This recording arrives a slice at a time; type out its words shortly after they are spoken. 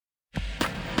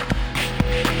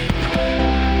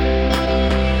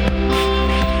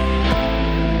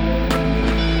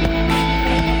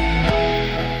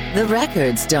The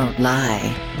records don't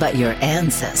lie, but your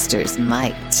ancestors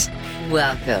might.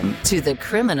 Welcome to The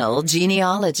Criminal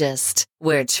Genealogist,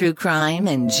 where true crime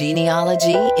and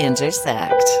genealogy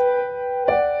intersect.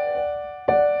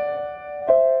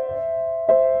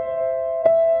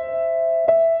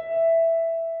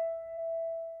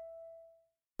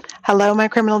 Hello, my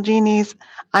criminal genies.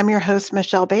 I'm your host,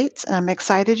 Michelle Bates, and I'm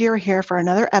excited you're here for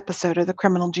another episode of The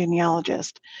Criminal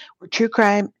Genealogist, where true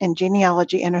crime and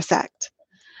genealogy intersect.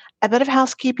 A bit of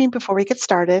housekeeping before we get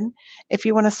started. If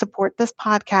you want to support this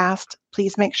podcast,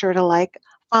 please make sure to like,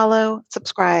 follow,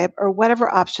 subscribe, or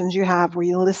whatever options you have where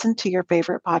you listen to your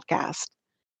favorite podcast.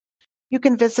 You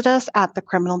can visit us at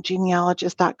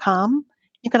thecriminalgenealogist.com.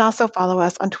 You can also follow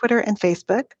us on Twitter and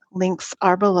Facebook. Links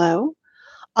are below.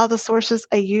 All the sources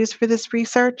I use for this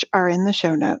research are in the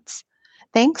show notes.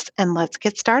 Thanks, and let's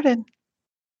get started.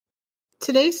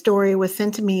 Today's story was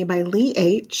sent to me by Lee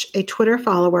H., a Twitter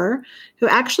follower, who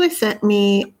actually sent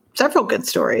me several good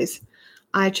stories.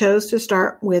 I chose to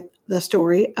start with the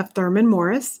story of Thurman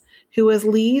Morris, who was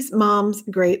Lee's mom's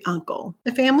great uncle.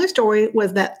 The family story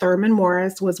was that Thurman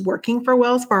Morris was working for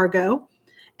Wells Fargo,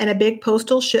 and a big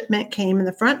postal shipment came in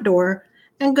the front door,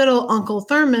 and good old Uncle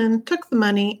Thurman took the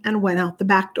money and went out the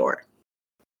back door.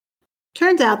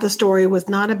 Turns out the story was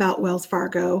not about Wells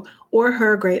Fargo or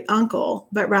her great uncle,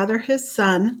 but rather his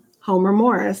son, Homer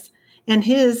Morris, and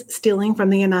his stealing from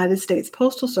the United States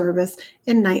Postal Service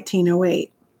in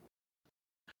 1908.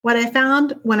 What I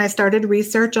found when I started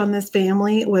research on this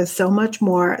family was so much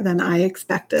more than I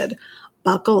expected.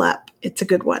 Buckle up, it's a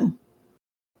good one.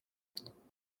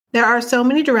 There are so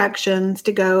many directions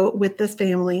to go with this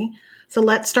family, so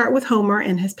let's start with Homer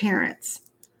and his parents.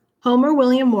 Homer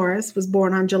William Morris was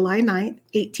born on July 9,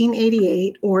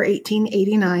 1888 or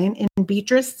 1889 in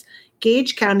Beatrice,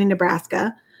 Gage County,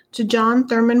 Nebraska, to John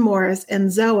Thurman Morris and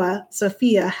Zoa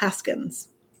Sophia Haskins.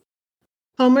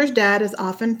 Homer's dad is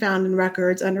often found in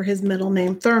records under his middle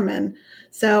name Thurman,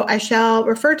 so I shall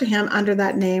refer to him under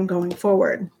that name going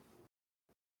forward.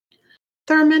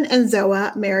 Thurman and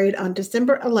Zoa married on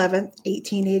December 11,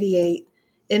 1888,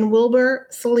 in Wilbur,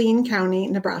 Saline County,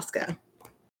 Nebraska.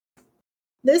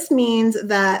 This means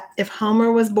that if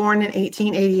Homer was born in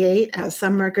 1888, as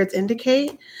some records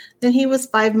indicate, then he was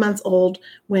 5 months old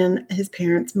when his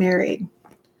parents married.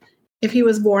 If he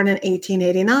was born in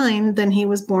 1889, then he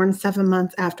was born 7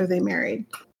 months after they married.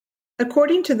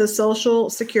 According to the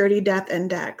Social Security Death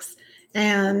Index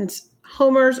and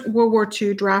Homer's World War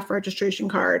II draft registration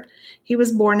card, he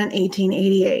was born in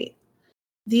 1888.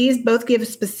 These both give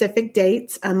specific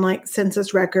dates, unlike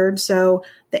census records, so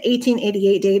the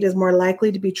 1888 date is more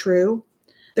likely to be true.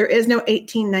 There is no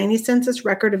 1890 census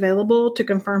record available to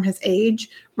confirm his age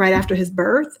right after his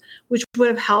birth, which would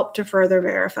have helped to further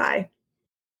verify.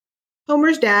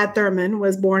 Homer's dad, Thurman,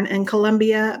 was born in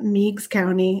Columbia, Meigs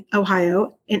County,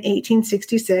 Ohio, in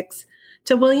 1866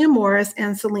 to William Morris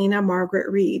and Selina Margaret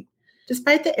Reed.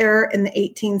 Despite the error in the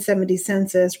 1870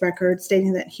 census record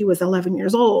stating that he was 11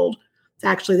 years old, it's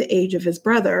actually the age of his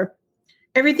brother,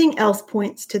 everything else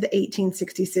points to the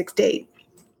 1866 date.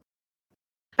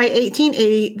 By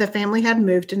 1880, the family had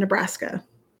moved to Nebraska.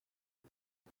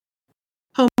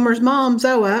 Homer's mom,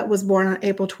 Zoa, was born on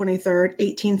April 23,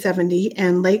 1870,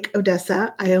 in Lake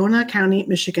Odessa, Iona County,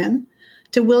 Michigan,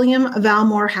 to William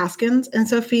Valmore Haskins and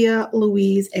Sophia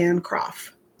Louise Ann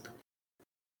Croft.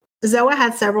 Zoa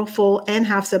had several full and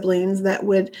half siblings that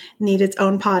would need its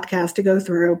own podcast to go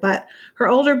through, but her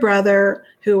older brother,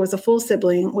 who was a full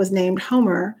sibling, was named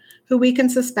Homer, who we can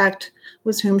suspect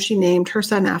was whom she named her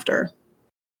son after.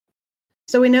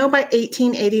 So we know by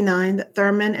 1889 that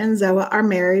Thurman and Zoa are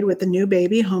married with the new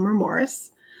baby, Homer Morris.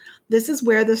 This is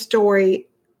where the story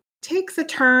takes a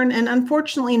turn, and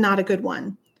unfortunately not a good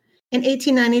one. In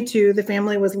 1892, the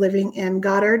family was living in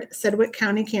Goddard, Sedgwick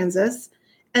County, Kansas,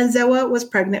 and Zoa was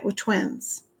pregnant with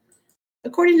twins.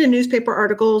 According to newspaper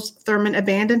articles, Thurman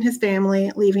abandoned his family,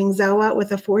 leaving Zoa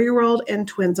with a 4-year-old and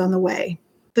twins on the way.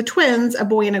 The twins, a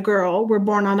boy and a girl, were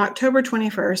born on October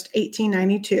 21,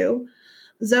 1892.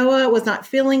 Zoa was not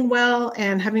feeling well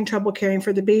and having trouble caring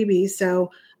for the baby, so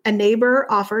a neighbor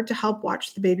offered to help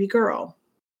watch the baby girl.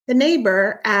 The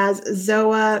neighbor, as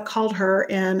Zoa called her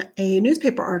in a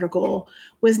newspaper article,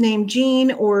 was named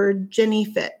Jean or Jenny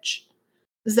Fitch.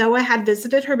 Zoa had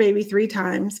visited her baby 3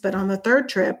 times, but on the 3rd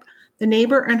trip, the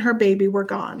neighbor and her baby were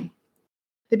gone.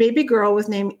 The baby girl was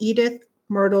named Edith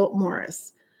Myrtle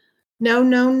Morris. No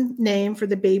known name for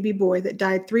the baby boy that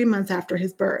died 3 months after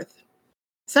his birth.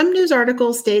 Some news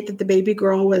articles state that the baby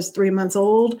girl was 3 months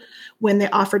old when they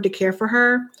offered to care for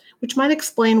her, which might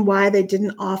explain why they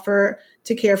didn't offer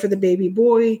to care for the baby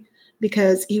boy,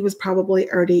 because he was probably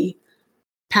already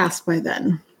passed by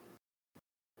then.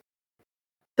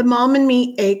 The mom in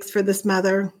me aches for this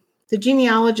mother. The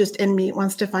genealogist in me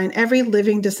wants to find every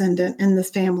living descendant in this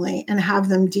family and have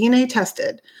them DNA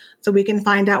tested so we can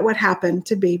find out what happened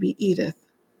to baby Edith.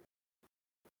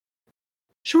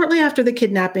 Shortly after the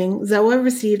kidnapping, Zoa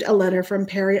received a letter from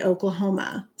Perry,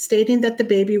 Oklahoma, stating that the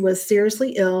baby was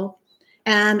seriously ill,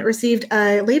 and received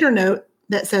a later note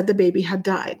that said the baby had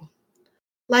died.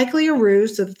 Likely a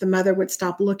ruse so that the mother would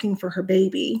stop looking for her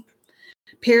baby.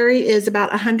 Perry is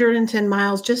about 110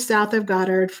 miles just south of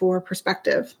Goddard for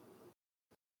perspective.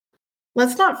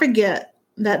 Let's not forget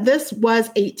that this was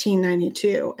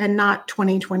 1892 and not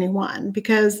 2021,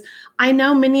 because I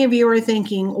know many of you are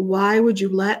thinking, why would you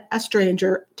let a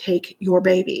stranger take your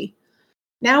baby?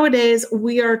 Nowadays,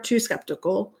 we are too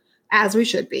skeptical, as we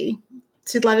should be,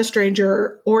 to let a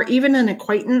stranger or even an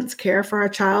acquaintance care for our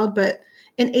child. But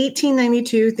in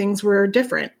 1892, things were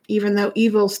different, even though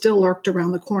evil still lurked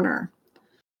around the corner.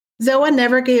 Zoa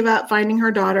never gave up finding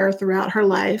her daughter throughout her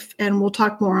life, and we'll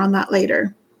talk more on that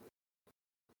later.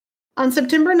 On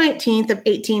September 19th of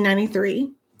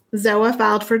 1893, Zoa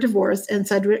filed for divorce in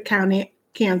Sedgwick County,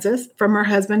 Kansas, from her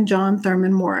husband, John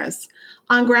Thurman Morris,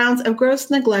 on grounds of gross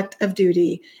neglect of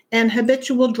duty and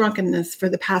habitual drunkenness for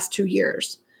the past 2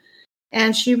 years.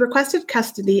 And she requested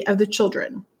custody of the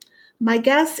children. My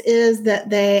guess is that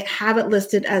they have it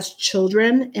listed as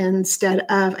children instead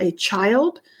of a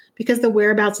child, because the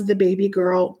whereabouts of the baby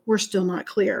girl were still not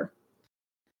clear.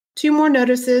 2 more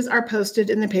notices are posted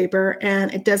in the paper,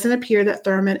 and it doesn't appear that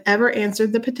Thurman ever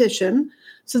answered the petition,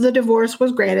 so the divorce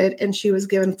was granted and she was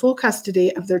given full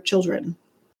custody of their children.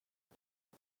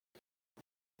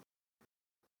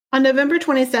 On November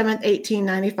 27,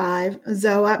 1895,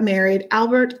 Zoa married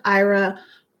Albert Ira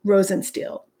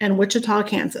Rosenstiel in Wichita,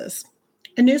 Kansas.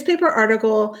 A newspaper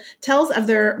article tells of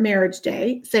their marriage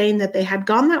day, saying that they had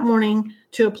gone that morning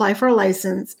to apply for a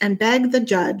license and begged the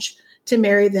judge to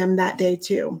marry them that day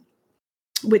too,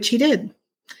 which he did.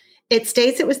 It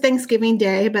states it was Thanksgiving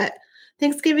Day, but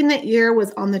Thanksgiving that year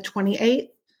was on the 28th.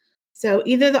 So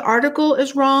either the article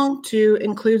is wrong to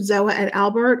include Zoa and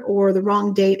Albert, or the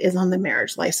wrong date is on the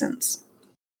marriage license.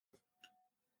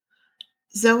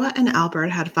 Zoa and Albert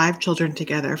had 5 children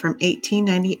together from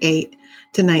 1898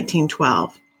 to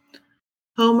 1912.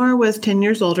 Homer was 10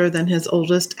 years older than his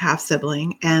oldest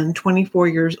half-sibling and 24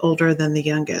 years older than the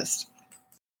youngest.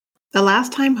 The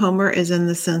last time Homer is in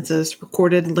the census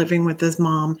recorded living with his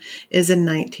mom is in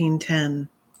 1910.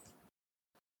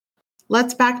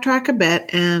 Let's backtrack a bit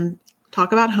and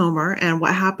talk about Homer and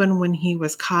what happened when he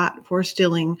was caught for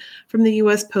stealing from the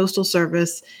U.S. Postal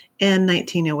Service in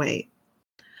 1908.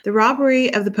 The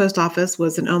robbery of the post office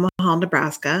was in Omaha,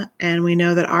 Nebraska, and we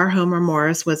know that our Homer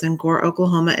Morris was in Gore,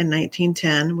 Oklahoma in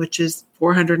 1910, which is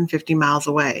 450 miles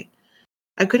away.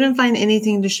 I couldn't find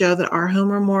anything to show that our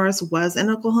Homer Morris was in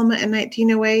Oklahoma in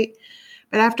 1908,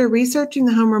 but after researching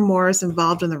the Homer Morris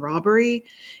involved in the robbery,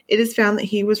 it is found that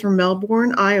he was from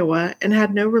Melbourne, Iowa, and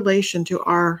had no relation to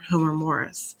our Homer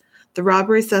Morris. The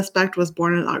robbery suspect was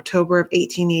born in October of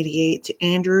 1888 to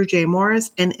Andrew J.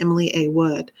 Morris and Emily A.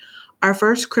 Wood, our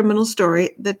first criminal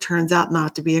story that turns out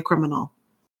not to be a criminal.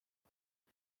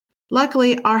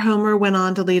 Luckily, our Homer went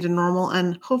on to lead a normal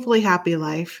and hopefully happy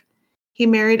life. He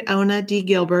married Ona D.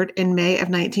 Gilbert in May of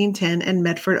 1910 in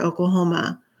Medford,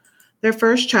 Oklahoma. Their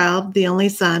first child, the only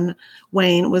son,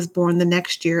 Wayne, was born the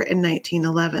next year in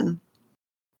 1911.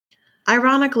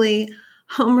 Ironically,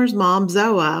 Homer's mom,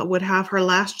 Zoa, would have her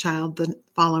last child the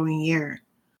following year.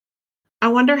 I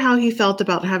wonder how he felt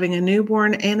about having a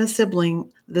newborn and a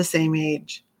sibling the same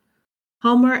age.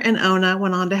 Homer and Ona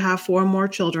went on to have 4 more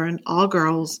children, all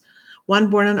girls, one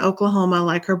born in Oklahoma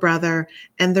like her brother,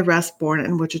 and the rest born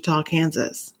in Wichita,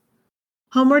 Kansas.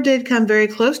 Homer did come very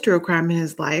close to a crime in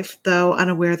his life, though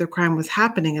unaware the crime was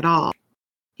happening at all.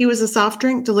 He was a soft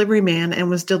drink delivery man and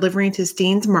was delivering to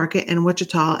Steen's Market in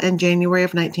Wichita in January of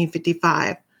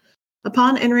 1955.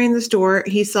 Upon entering the store,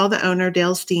 he saw the owner,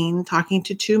 Dale Steen, talking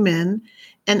to 2 men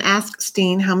and asked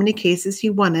Steen how many cases he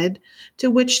wanted, to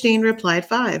which Steen replied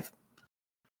 5.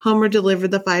 Homer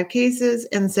delivered the 5 cases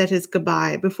and said his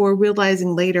goodbye before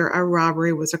realizing later a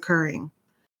robbery was occurring.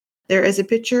 There is a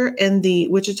picture in the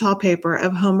Wichita paper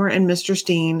of Homer and Mr.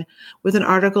 Steen with an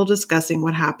article discussing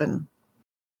what happened.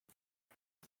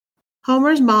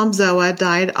 Homer's mom, Zoa,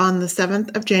 died on the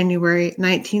 7th of January,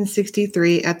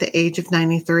 1963 at the age of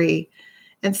 93,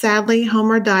 and sadly,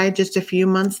 Homer died just a few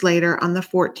months later on the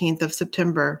 14th of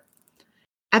September.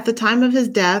 At the time of his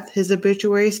death, his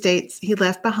obituary states he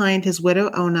left behind his widow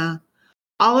Ona,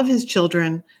 all of his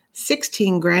children,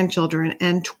 16 grandchildren,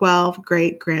 and 12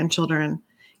 great-grandchildren.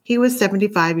 He was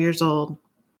 75 years old.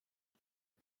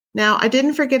 Now, I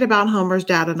didn't forget about Homer's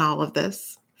dad in all of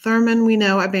this. Thurman, we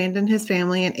know, abandoned his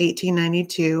family in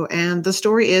 1892, and the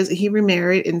story is he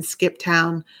remarried and skipped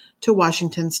town to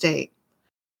Washington State.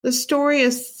 The story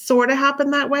is sort of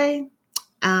happened that way.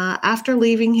 After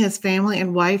leaving his family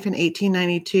and wife in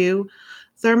 1892,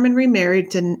 Thurman remarried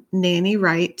to Nanny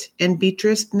Wright in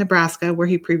Beatrice, Nebraska, where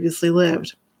he previously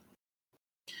lived.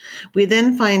 We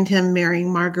then find him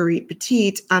marrying Marguerite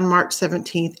Petit on March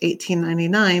 17,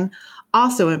 1899,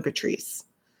 also in Beatrice.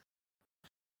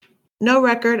 No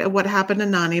record of what happened to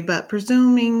Nani, but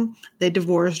presuming they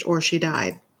divorced or she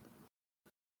died.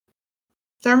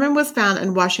 Thurman was found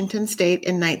in Washington State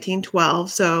in 1912,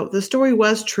 so the story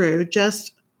was true,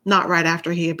 just not right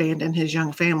after he abandoned his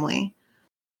young family.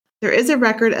 There is a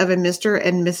record of a Mr.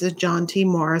 and Mrs. John T.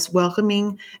 Morris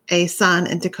welcoming a son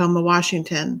in Tacoma,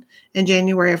 Washington in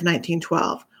January of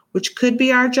 1912, which could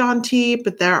be our John T.,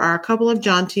 but there are a couple of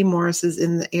John T. Morrises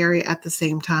in the area at the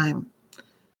same time.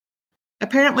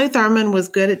 Apparently, Thurman was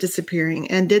good at disappearing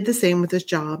and did the same with his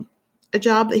job, a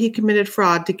job that he committed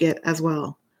fraud to get as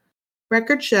well.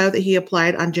 Records show that he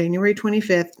applied on January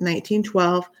 25,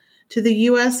 1912, to the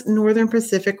U.S. Northern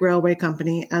Pacific Railway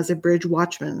Company as a bridge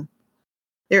watchman.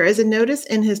 There is a notice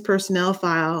in his personnel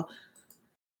file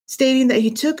stating that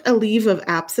he took a leave of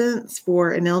absence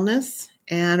for an illness,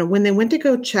 and when they went to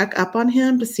go check up on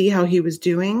him to see how he was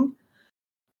doing,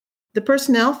 the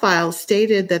personnel file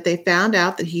stated that they found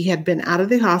out that he had been out of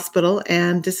the hospital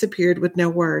and disappeared with no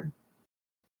word.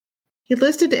 He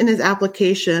listed in his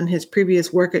application his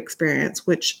previous work experience,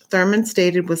 which Thurman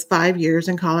stated was 5 years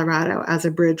in Colorado as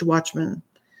a bridge watchman.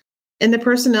 In the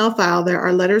personnel file, there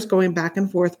are letters going back and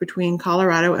forth between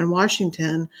Colorado and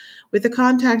Washington, with a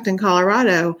contact in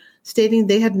Colorado stating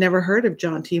they had never heard of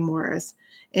John T. Morris,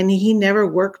 and he never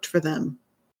worked for them.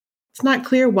 It's not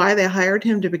clear why they hired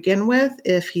him to begin with,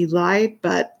 if he lied,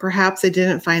 but perhaps they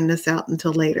didn't find this out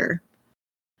until later.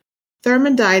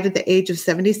 Thurman died at the age of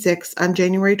 76 on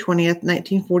January 20th,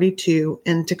 1942,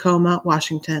 in Tacoma,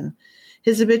 Washington.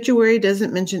 His obituary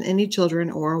doesn't mention any children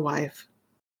or a wife.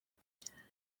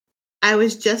 I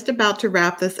was just about to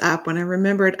wrap this up when I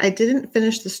remembered I didn't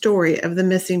finish the story of the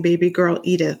missing baby girl,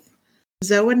 Edith.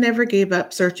 Zoa never gave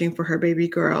up searching for her baby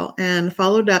girl and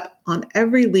followed up on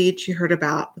every lead she heard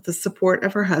about with the support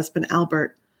of her husband,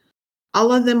 Albert.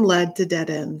 All of them led to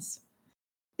dead ends.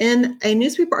 In a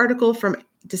newspaper article from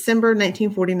December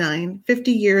 1949,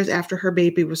 50 years after her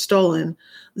baby was stolen,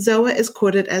 Zoa is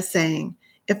quoted as saying,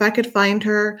 "If I could find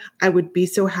her, I would be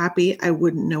so happy I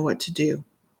wouldn't know what to do."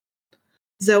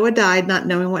 Zoa died not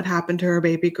knowing what happened to her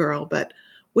baby girl, but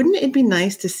wouldn't it be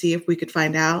nice to see if we could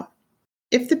find out?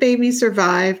 If the baby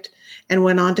survived and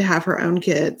went on to have her own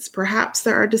kids, perhaps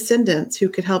there are descendants who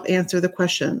could help answer the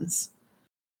questions.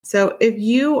 So if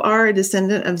you are a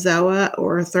descendant of Zoa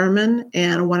or Thurman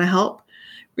and want to help,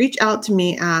 reach out to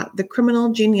me at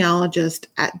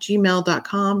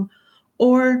thecriminalgenealogist@gmail.com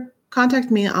or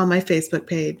contact me on my Facebook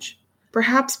page.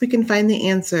 Perhaps we can find the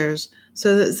answers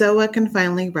so that Zoa can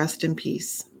finally rest in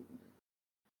peace.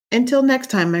 Until next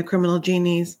time, my criminal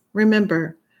genies,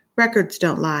 remember, records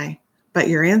don't lie, but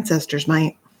your ancestors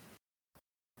might.